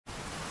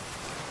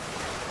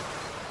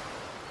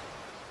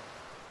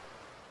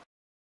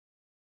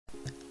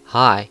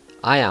Hi,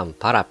 I am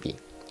Parapi.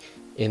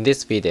 In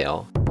this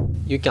video,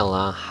 you can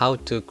learn how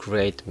to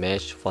create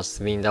mesh for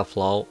cylinder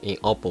flow in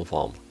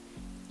OpenFOAM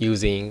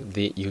using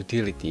the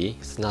utility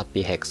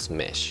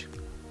snappyHexMesh.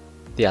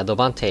 The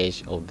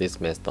advantage of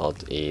this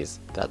method is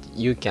that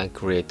you can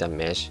create a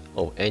mesh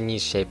of any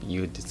shape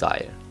you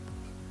desire.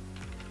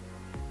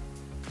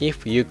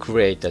 If you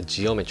create a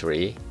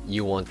geometry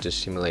you want to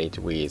simulate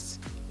with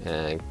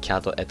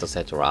CAD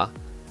etc.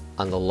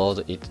 and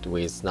load it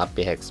with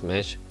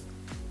snappyHexMesh,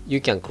 you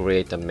can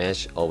create a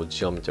mesh of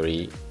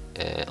geometry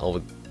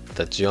of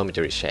the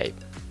geometry shape.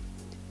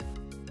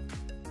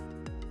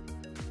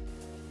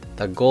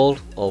 The goal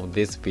of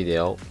this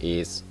video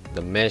is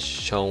the mesh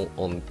shown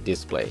on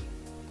display.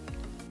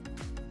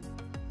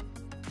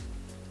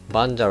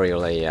 Boundary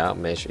layer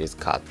mesh is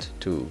cut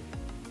too.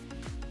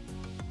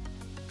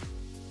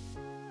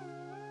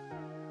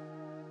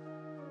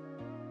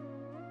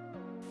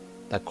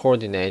 The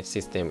coordinate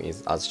system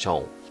is as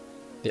shown.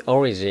 The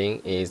origin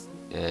is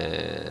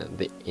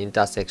the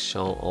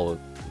intersection of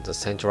the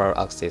central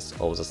axis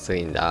of the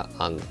cylinder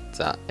and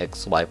the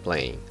XY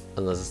plane,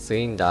 and the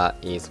cylinder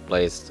is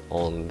placed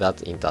on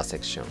that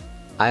intersection.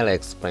 I'll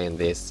explain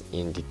this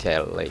in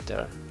detail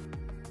later.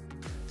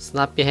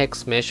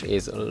 snappyHexMesh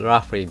is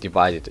roughly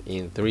divided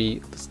in 3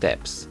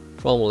 steps.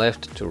 From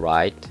left to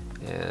right,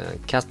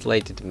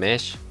 castellated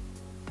mesh,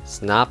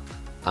 snap,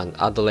 and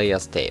add layer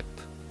step.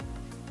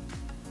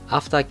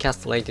 After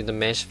castellated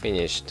mesh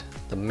finished,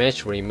 the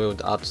mesh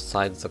removed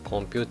outside the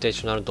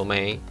computational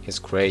domain is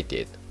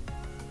created.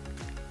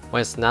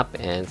 When snap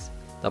ends,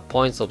 the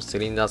points of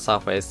cylinder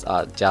surface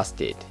are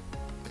adjusted.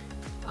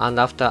 And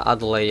after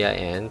add layer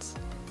ends,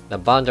 the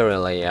boundary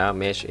layer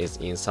mesh is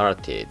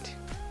inserted.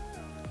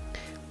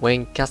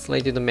 When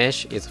castellated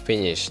mesh is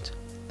finished,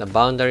 the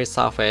boundary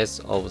surface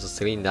of the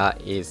cylinder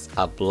is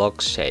a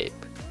block shape.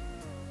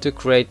 To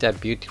create a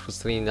beautiful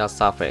cylinder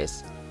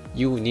surface,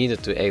 you need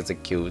to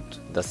execute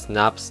the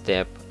snap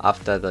step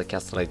after the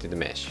castellated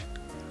mesh.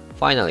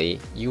 Finally,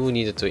 you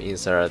need to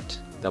insert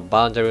the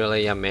boundary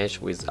layer mesh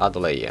with add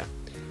layer.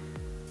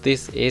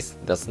 This is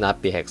the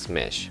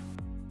snappyHexMesh.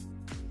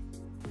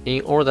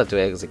 In order to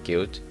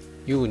execute,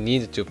 you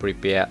need to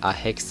prepare a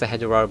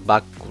hexahedral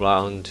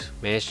background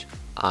mesh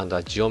and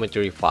a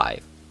geometry file.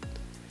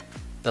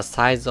 The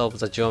size of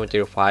the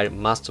geometry file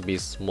must be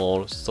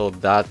small so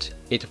that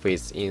it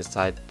fits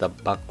inside the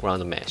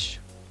background mesh.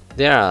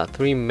 There are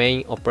 3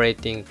 main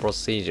operating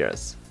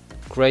procedures.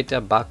 Create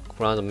a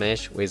background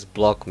mesh with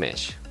block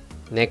mesh.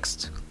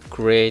 Next,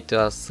 create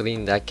a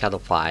cylinder CAD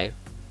file.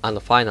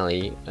 And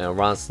finally,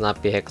 run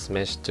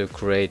snappyHexMesh to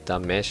create a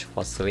mesh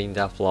for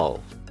cylinder flow.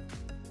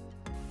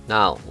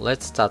 Now,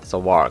 let's start the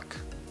work.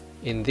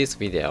 In this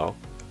video,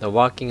 the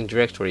working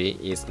directory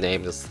is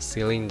named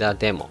cylinder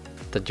demo.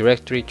 The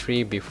directory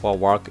tree before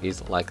work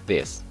is like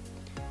this.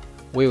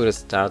 We will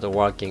start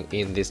working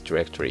in this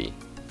directory.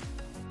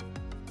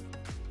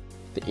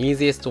 The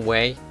easiest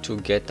way to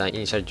get an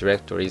initial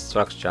directory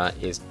structure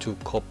is to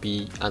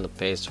copy and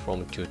paste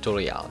from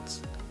tutorials.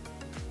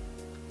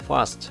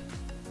 First,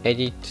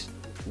 edit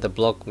the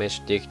block mesh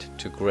dict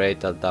to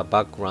create the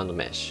background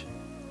mesh.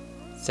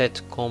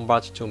 Set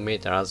convert to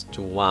meters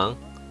to 1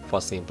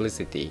 for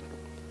simplicity.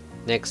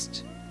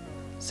 Next,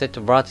 set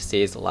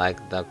vertices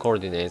like the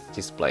coordinates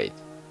displayed.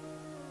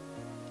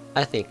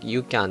 I think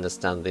you can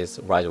understand this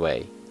right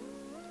away.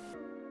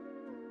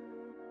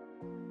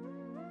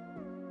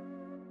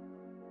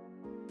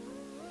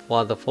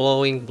 For the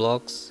following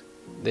blocks,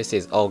 this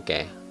is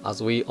okay,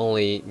 as we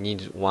only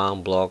need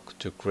 1 block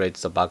to create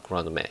the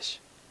background mesh.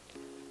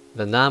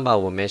 The number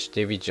of mesh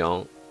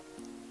division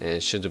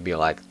should be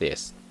like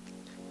this.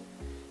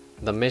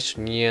 The mesh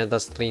near the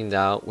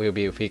cylinder will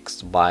be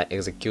fixed by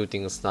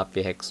executing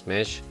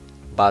snappyHexMesh,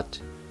 but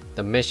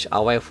the mesh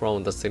away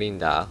from the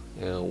cylinder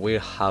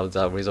will have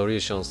the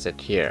resolution set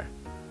here.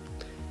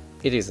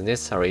 It is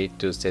necessary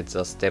to set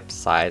the step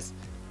size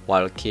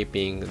while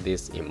keeping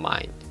this in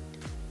mind.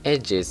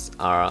 Edges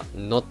are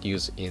not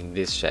used in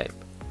this shape.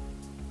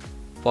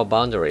 For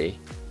boundary,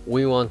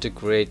 we want to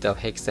create a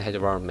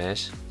hexahedral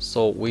mesh,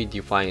 so we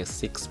define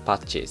 6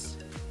 patches.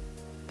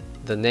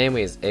 The name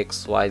is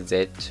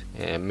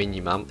XYZ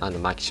minimum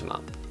and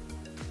maximum.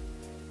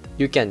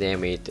 You can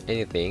name it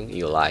anything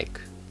you like.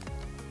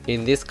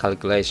 In this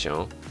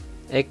calculation,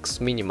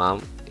 X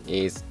minimum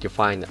is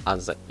defined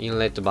as the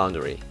inlet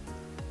boundary.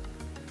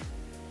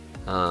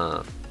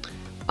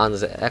 And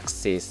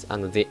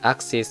the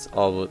axis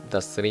of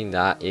the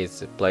cylinder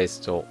is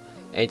placed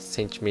 8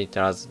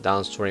 cm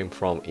downstream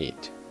from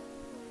it.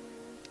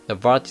 The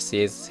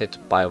vertices set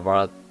by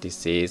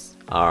vertices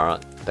are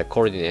the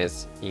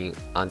coordinates in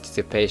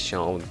anticipation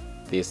of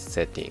this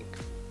setting.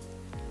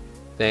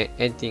 Then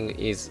editing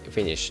is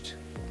finished,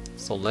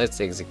 so let's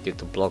execute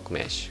the block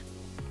mesh.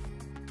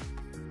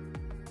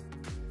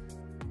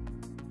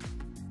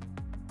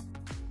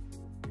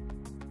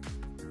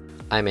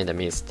 I made a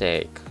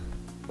mistake.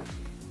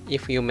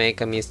 If you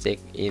make a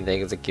mistake in the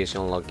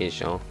execution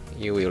location,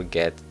 you will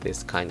get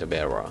this kind of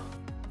error.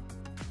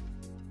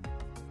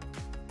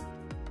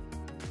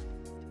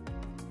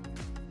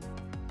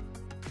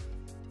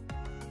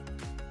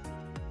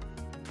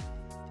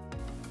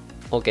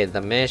 Okay,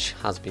 the mesh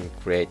has been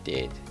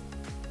created.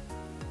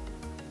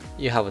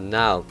 You have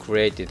now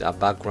created a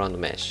background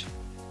mesh.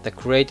 The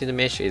created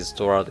mesh is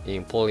stored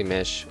in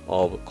polymesh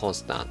of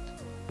constant.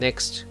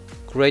 Next,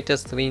 create a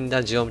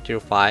cylinder geometry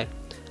file.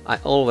 I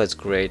always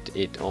create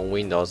it on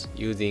Windows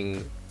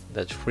using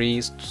the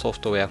free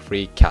software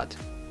FreeCAD.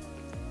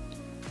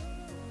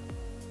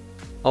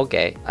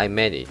 Okay, I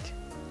made it.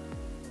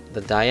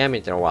 The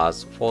diameter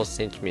was 4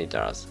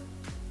 cm.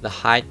 The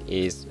height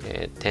is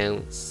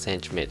 10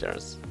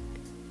 cm.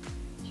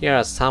 Here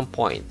are some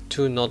points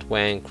to note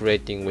when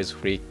creating with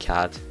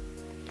FreeCAD.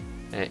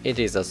 It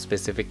is a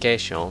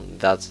specification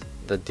that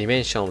the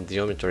dimension of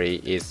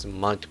geometry is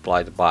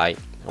multiplied by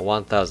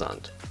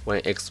 1000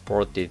 when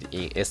exported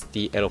in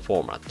STL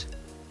format.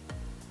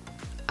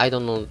 I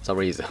don't know the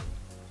reason.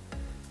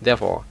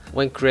 Therefore,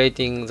 when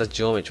creating the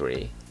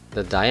geometry,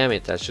 the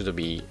diameter should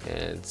be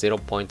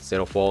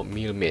 0.04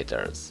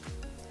 mm.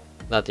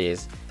 That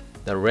is,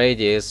 the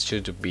radius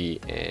should be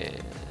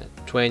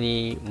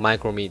 20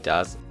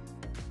 micrometers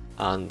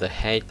and the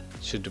height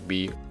should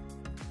be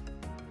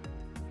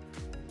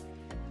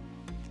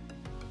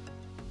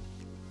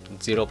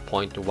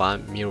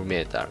 0.1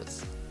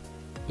 millimeters.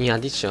 In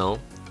addition,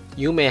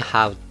 you may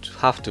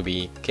have to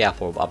be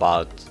careful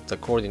about the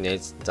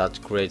coordinates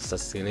that create the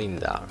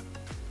cylinder.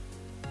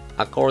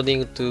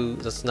 According to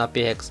the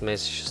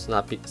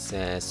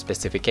snappyHexMesh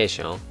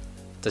specification,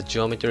 the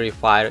geometry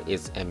file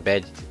is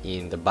embedded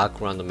in the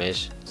background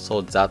mesh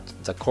so that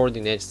the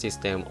coordinate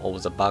system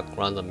of the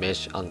background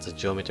mesh and the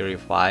geometry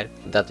file,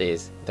 that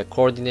is, the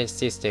coordinate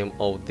system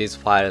of these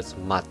files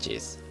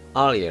matches.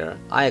 Earlier,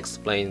 I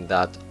explained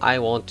that I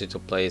wanted to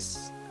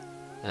place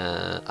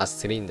a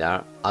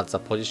cylinder at the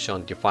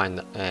position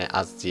defined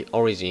as the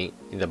origin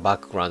in the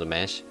background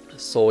mesh.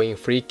 So in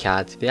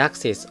FreeCAD, the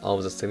axis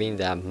of the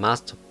cylinder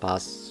must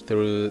pass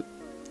through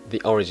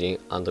the origin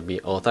and be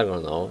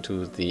orthogonal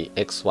to the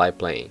XY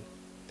plane,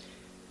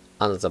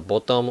 and the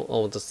bottom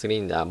of the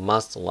cylinder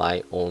must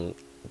lie on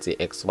the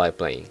XY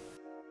plane.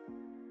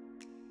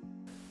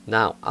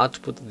 Now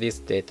output this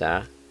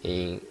data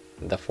in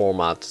the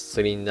format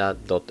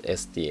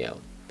cylinder.stl.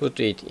 Put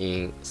it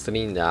in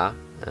cylinder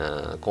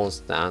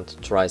constant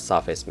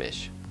tri-surface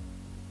mesh.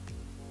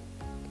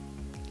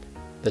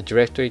 The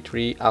directory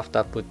tree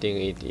after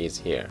putting it is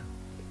here.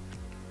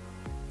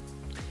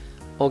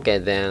 Okay,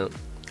 then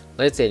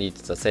let's edit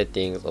the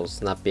settings of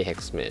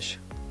snappyHexMesh.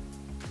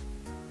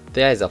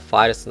 There is a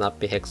file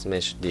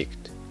snappyHexMesh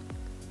dict.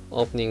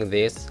 Opening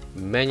this,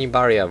 many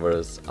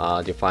variables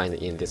are defined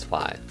in this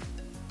file.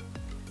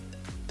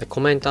 The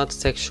commented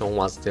section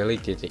was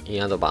deleted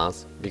in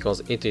advance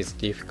because it is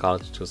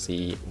difficult to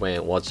see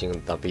when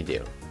watching the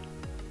video.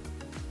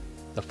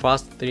 The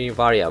first three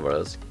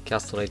variables,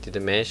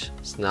 castellated mesh,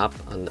 snap,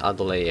 and add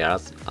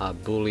layers, are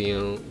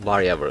Boolean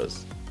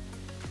variables,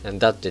 and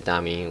that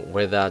determine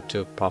whether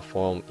to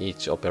perform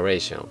each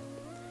operation.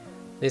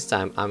 This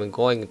time I'm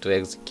going to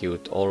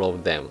execute all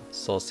of them,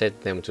 so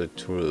set them to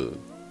true.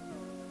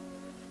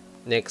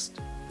 Next,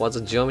 for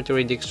the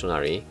geometry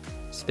dictionary,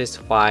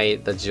 specify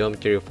the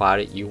geometry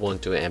file you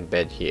want to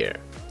embed here.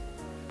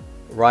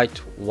 Write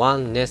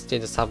one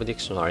nested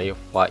subdictionary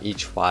for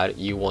each file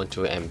you want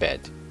to embed.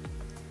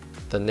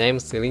 The name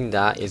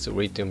cylinder is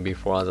written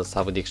before the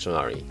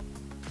subdictionary.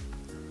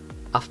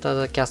 After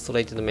the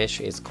castellated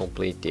mesh is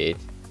completed,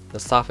 the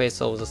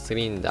surface of the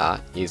cylinder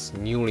is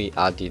newly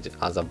added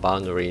as a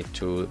boundary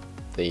to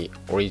the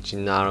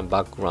original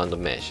background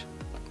mesh.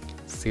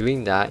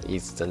 Cylinder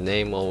is the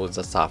name of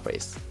the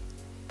surface.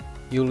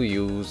 You'll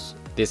use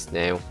this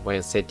name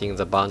when setting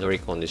the boundary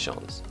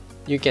conditions.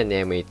 You can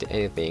name it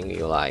anything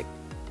you like.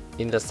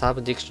 In the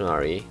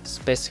subdictionary,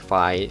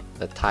 specify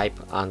the type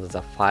and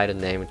the file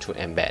name to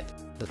embed.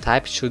 The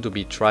type should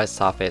be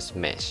tri-surface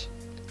mesh.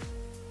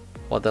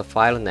 For the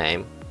file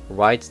name,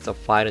 write the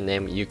file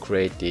name you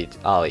created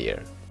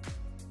earlier.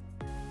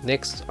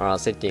 Next are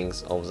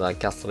settings of the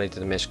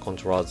castellated mesh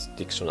controls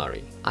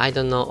dictionary. I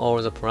don't know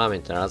all the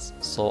parameters,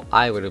 so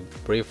I will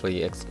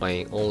briefly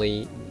explain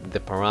only the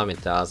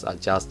parameters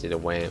adjusted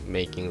when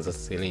making the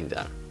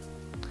cylinder.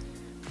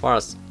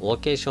 First,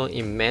 location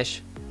in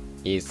mesh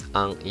is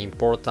an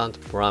important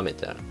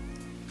parameter.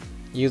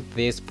 Use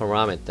this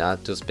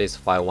parameter to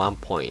specify one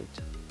point,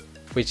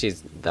 which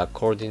is the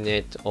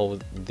coordinate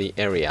of the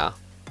area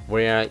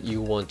where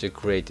you want to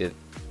create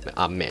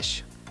a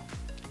mesh.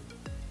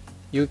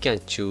 You can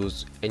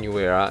choose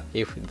anywhere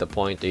if the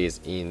point is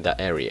in the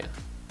area.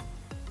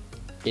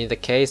 In the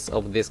case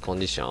of this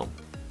condition,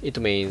 it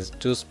means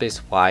to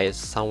specify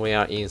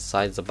somewhere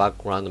inside the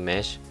background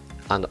mesh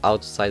and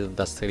outside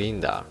the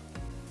cylinder.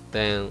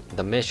 Then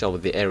the mesh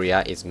of the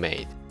area is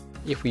made.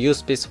 If you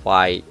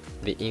specify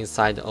the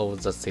inside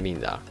of the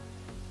cylinder,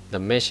 the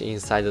mesh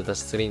inside the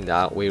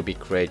cylinder will be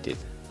created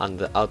and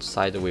the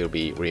outside will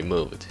be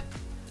removed.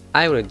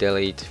 I will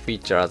delete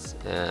features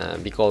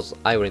because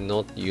I will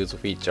not use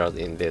features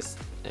in this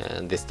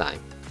time.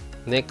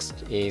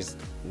 Next is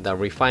the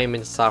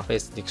refinement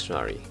surface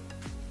dictionary.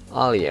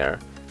 Earlier,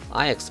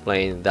 I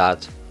explained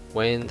that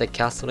when the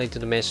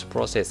castellated mesh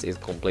process is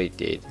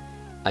completed,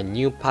 a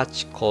new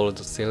patch called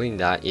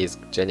cylinder is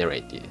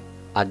generated,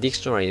 a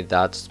dictionary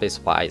that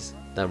specifies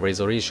the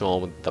resolution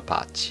of the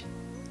patch.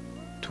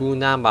 Two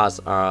numbers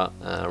are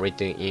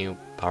written in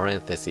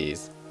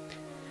parentheses.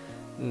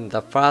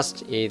 The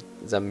first is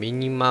the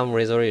minimum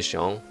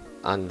resolution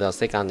and the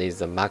second is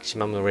the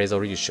maximum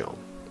resolution.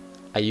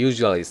 I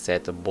usually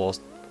set both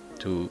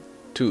to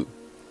 2.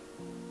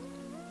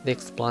 The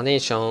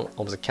explanation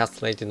of the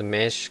castellated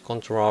mesh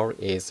control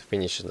is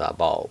finished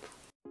above.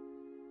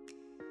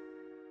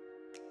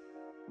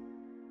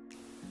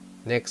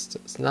 Next,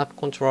 snap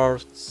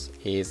controls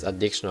is a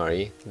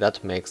dictionary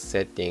that makes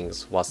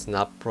settings for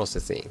snap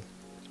processing.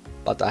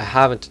 But I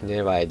haven't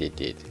never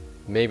edited.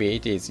 Maybe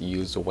it is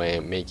used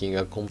when making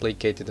a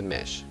complicated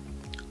mesh.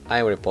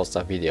 I will post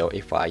a video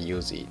if I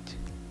use it.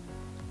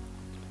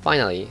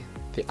 Finally,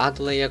 the Add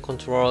Layer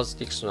Controls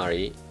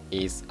dictionary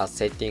is a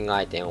setting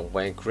item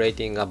when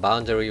creating a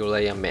boundary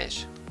layer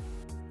mesh.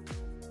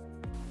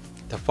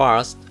 The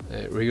first,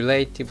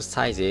 relative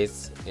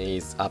sizes,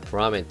 is a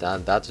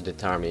parameter that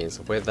determines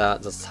whether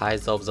the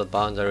size of the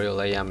boundary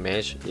layer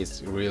mesh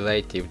is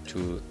relative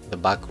to the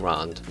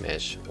background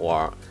mesh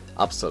or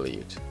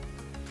absolute.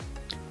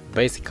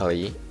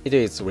 Basically, it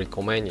is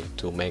recommended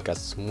to make a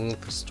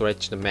smooth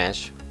stretched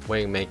mesh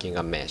when making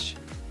a mesh,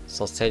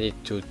 so set it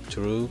to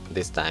true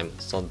this time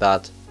so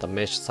that the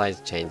mesh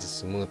size changes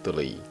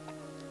smoothly.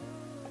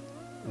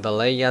 The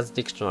Layers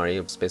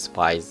dictionary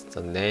specifies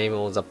the name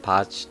of the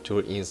patch to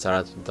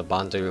insert the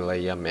boundary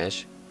layer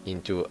mesh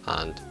into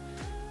and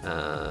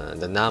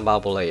the number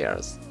of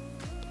layers.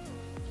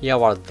 Here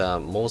was the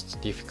most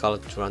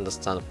difficult to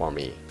understand for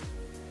me.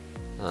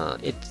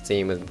 It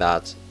seems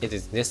that it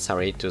is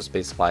necessary to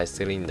specify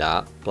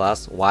cylinder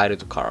plus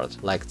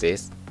wildcard like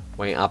this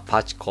when a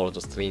patch called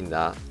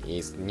cylinder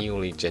is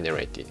newly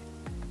generated.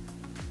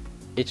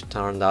 It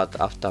turned out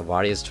after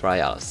various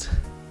trials.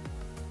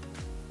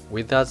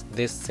 Without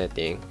this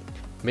setting,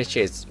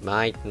 meshes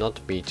might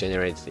not be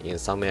generated in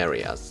some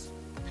areas.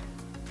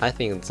 I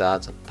think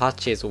that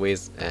patches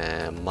with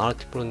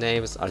multiple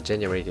names are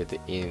generated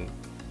in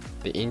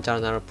the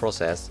internal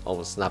process of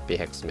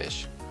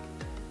snappyHexMesh.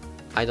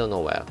 I don't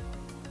know well.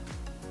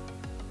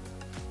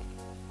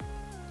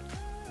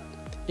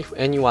 If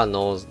anyone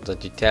knows the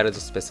detailed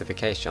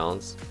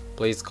specifications,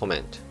 please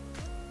comment.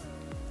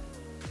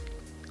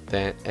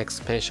 The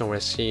expansion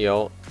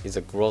ratio is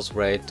the growth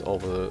rate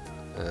of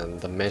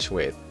the mesh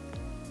width.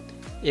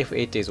 If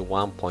it is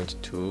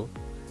 1.2,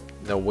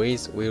 the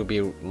width will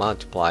be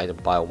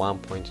multiplied by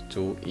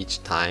 1.2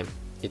 each time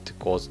it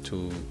goes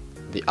to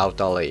the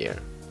outer layer.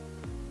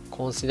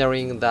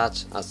 Considering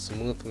that a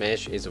smooth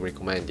mesh is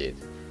recommended,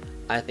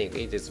 I think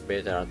it is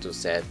better to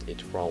set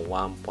it from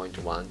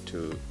 1.1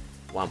 to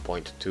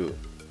 1.2.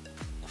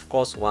 Of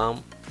course,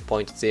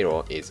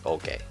 1.0 is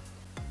okay.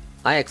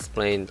 I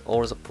explained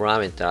all the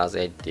parameters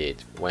I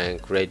did when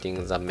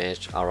creating the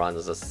mesh around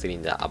the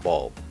cylinder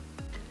above.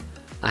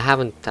 I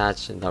haven't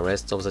touched the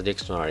rest of the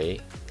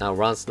dictionary. Now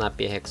run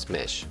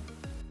snappyHexMesh.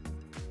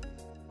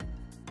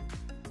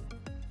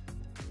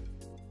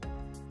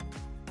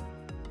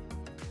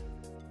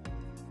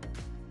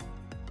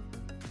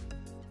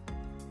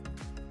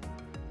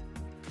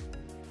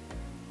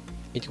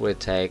 It will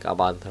take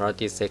about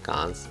 30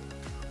 seconds.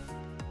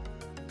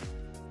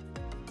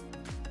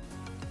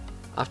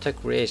 After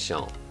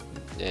creation,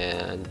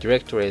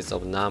 directories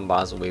of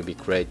numbers will be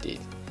created,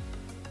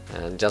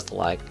 just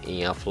like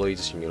in a fluid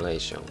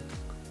simulation.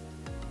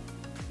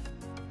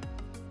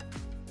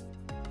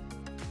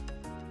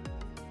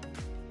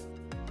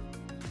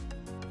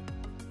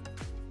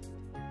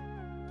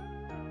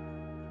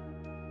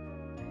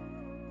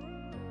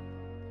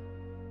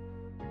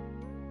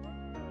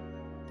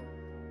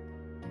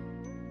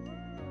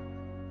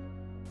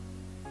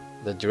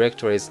 The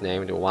directories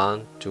named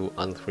 1, 2,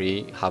 and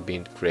 3 have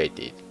been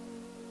created.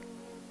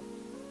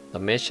 The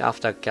mesh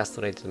after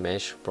castellated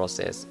mesh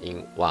process in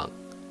 1,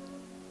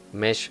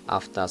 mesh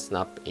after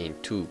snap in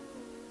 2,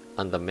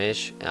 and the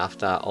mesh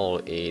after all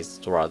is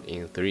stored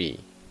in 3.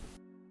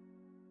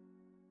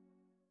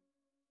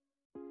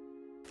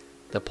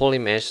 The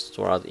polymesh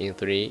stored in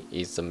 3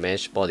 is the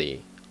mesh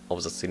body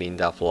of the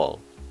cylinder flow.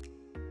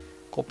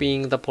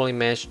 Copying the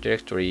polymesh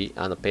directory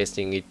and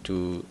pasting it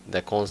to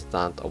the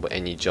constant of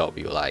any job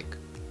you like,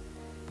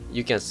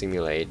 you can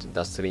simulate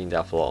the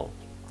cylinder flow.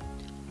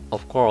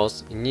 Of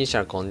course,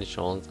 initial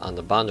conditions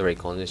and boundary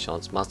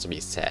conditions must be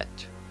set.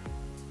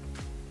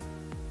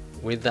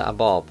 With the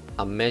above,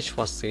 a mesh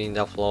for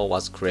cylinder flow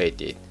was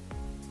created.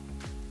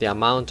 The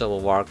amount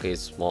of work is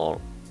small.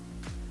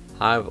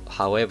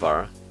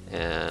 However,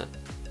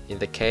 in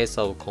the case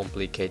of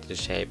complicated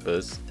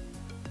shapes,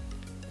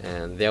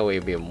 there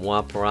will be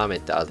more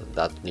parameters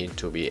that need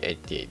to be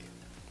edited.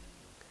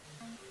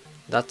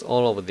 That's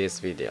all of this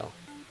video.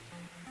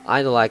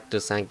 I'd like to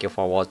thank you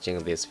for watching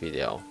this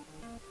video.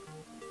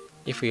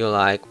 If you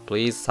like,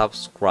 please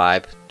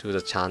subscribe to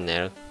the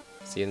channel.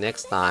 See you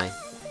next time.